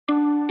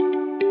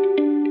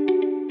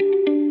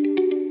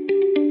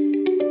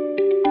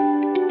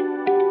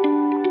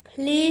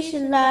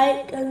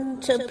like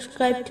and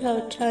subscribe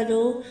to our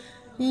channel.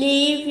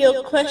 Leave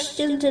your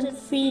questions and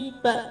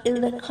feedback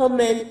in the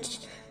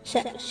comments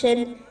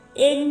section.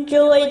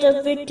 Enjoy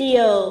the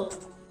video.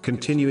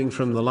 Continuing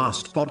from the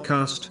last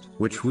podcast,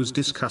 which was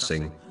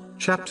discussing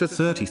chapter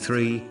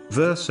 33,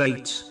 verse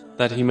 8,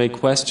 that he may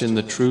question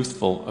the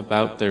truthful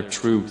about their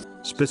truth.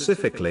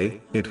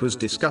 Specifically, it was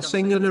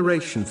discussing a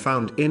narration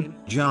found in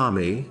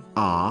Jami'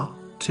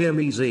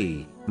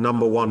 at-Tirmizi,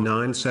 number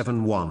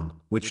 1971,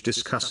 which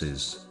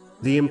discusses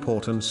the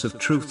importance of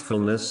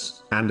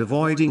truthfulness and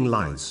avoiding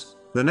lies.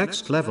 The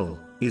next level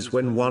is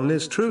when one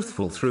is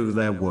truthful through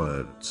their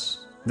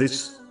words.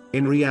 This,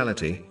 in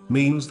reality,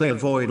 means they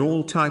avoid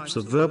all types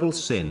of verbal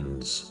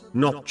sins,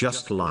 not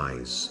just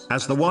lies,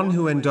 as the one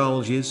who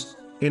indulges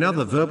in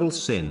other verbal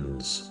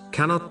sins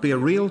cannot be a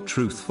real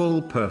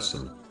truthful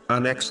person.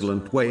 An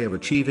excellent way of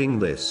achieving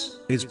this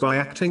is by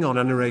acting on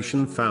a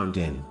narration found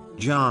in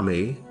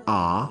Jami'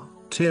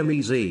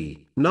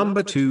 at-Tirmizi,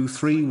 number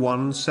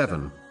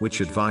 2317,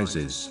 which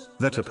advises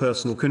that a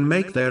person can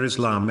make their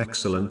Islam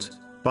excellent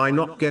by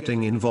not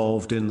getting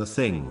involved in the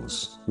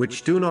things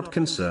which do not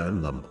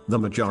concern them. The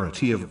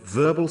majority of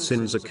verbal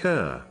sins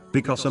occur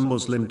because a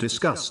Muslim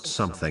discussed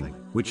something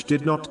which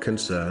did not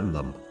concern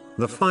them.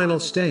 The final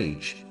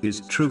stage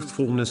is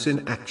truthfulness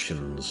in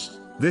actions.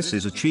 This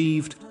is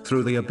achieved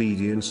through the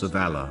obedience of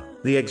Allah,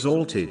 the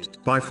Exalted,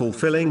 by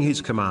fulfilling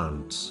His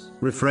commands,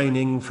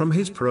 refraining from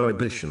His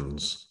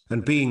prohibitions,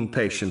 and being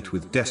patient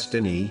with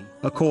destiny,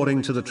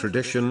 according to the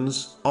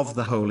traditions of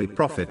the Holy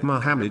Prophet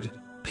Muhammad,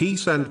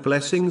 peace and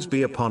blessings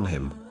be upon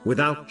him,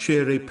 without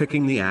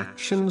cherry-picking the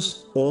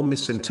actions or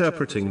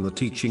misinterpreting the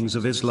teachings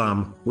of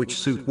Islam, which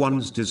suit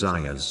one's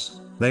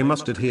desires. They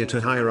must adhere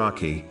to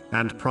hierarchy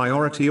and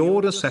priority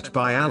order set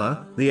by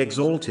Allah, the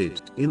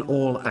Exalted, in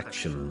all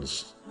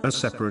actions. A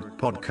separate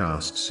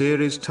podcast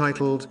series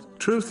titled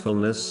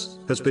Truthfulness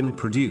has been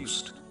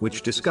produced,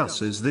 which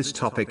discusses this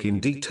topic in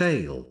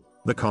detail.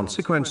 The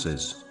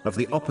consequences of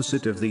the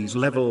opposite of these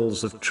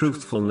levels of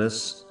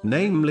truthfulness,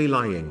 namely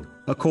lying,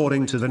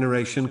 according to the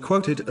narration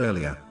quoted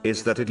earlier,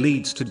 is that it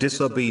leads to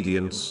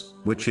disobedience,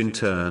 which in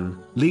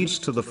turn leads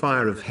to the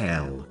fire of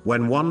hell.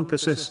 When one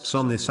persists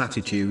on this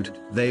attitude,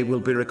 they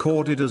will be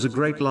recorded as a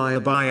great liar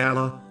by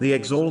Allah, the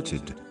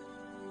Exalted.